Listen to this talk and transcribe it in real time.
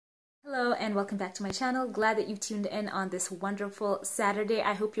and welcome back to my channel. Glad that you've tuned in on this wonderful Saturday.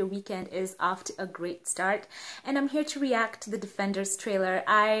 I hope your weekend is off to a great start. And I'm here to react to the Defenders trailer.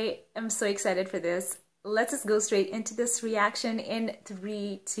 I am so excited for this. Let's just go straight into this reaction in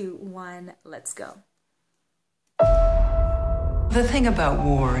 3, 2, 1, let's go. The thing about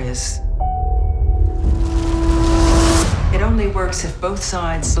war is it only works if both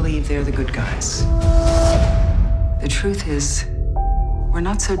sides believe they're the good guys. The truth is, we're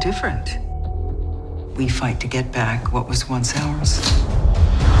not so different. We fight to get back what was once ours.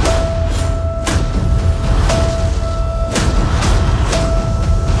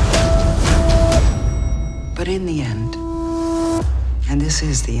 But in the end, and this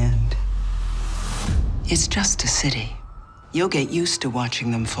is the end, it's just a city. You'll get used to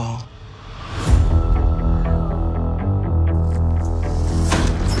watching them fall.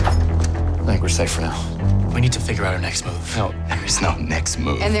 I think we're safe for now. We need to figure out our next move. No, there is no next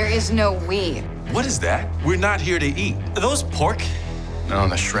move. And there is no we. What is that? We're not here to eat. Are those pork? No,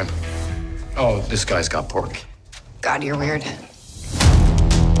 the shrimp. Oh, this guy's got pork. God, you're weird.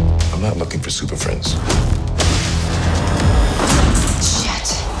 I'm not looking for super friends. Shit.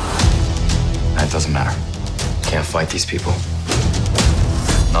 That doesn't matter. Can't fight these people.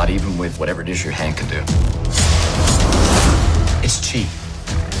 Not even with whatever it is your hand can do. It's cheap.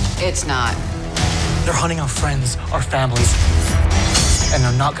 It's not. They're hunting our friends, our families, and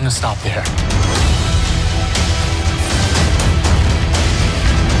they're not gonna stop there.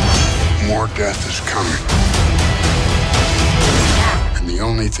 More death is coming. And the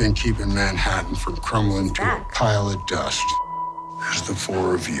only thing keeping Manhattan from crumbling to a pile of dust is the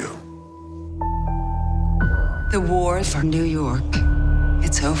four of you. The war for New York,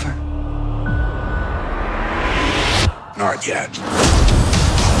 it's over. Not yet.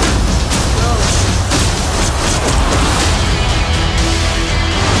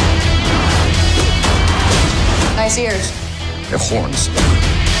 Nice ears. They're horns.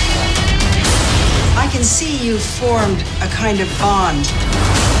 I can see you've formed a kind of bond.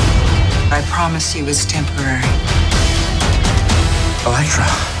 I promise you it's temporary. Elektra.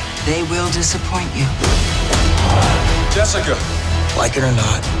 They will disappoint you. Jessica. Like it or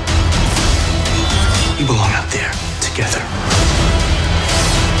not, we belong out there together.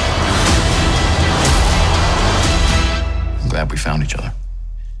 I'm glad we found each other.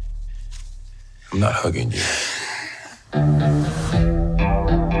 I'm not hugging you.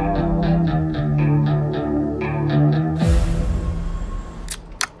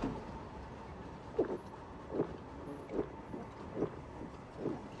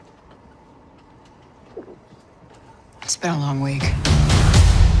 It's been a long week.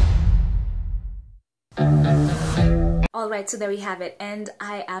 Alright, so there we have it, and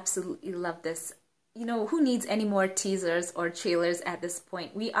I absolutely love this. You know, who needs any more teasers or trailers at this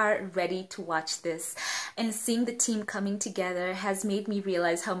point? We are ready to watch this. And seeing the team coming together has made me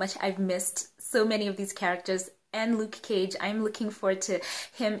realize how much I've missed so many of these characters. And Luke Cage, I'm looking forward to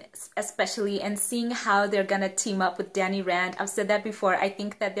him especially, and seeing how they're gonna team up with Danny Rand. I've said that before. I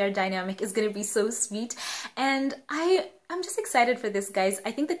think that their dynamic is gonna be so sweet. And I'm just excited for this, guys.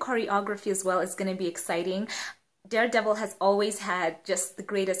 I think the choreography as well is gonna be exciting. Daredevil has always had just the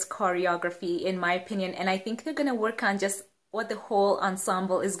greatest choreography, in my opinion, and I think they're going to work on just what the whole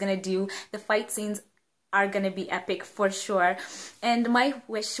ensemble is going to do. The fight scenes are going to be epic for sure, and my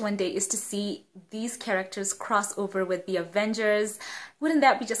wish one day is to see these characters cross over with the Avengers. Wouldn't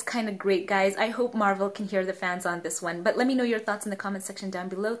that be just kind of great, guys? I hope Marvel can hear the fans on this one, but let me know your thoughts in the comment section down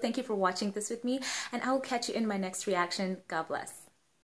below. Thank you for watching this with me, and I will catch you in my next reaction. God bless.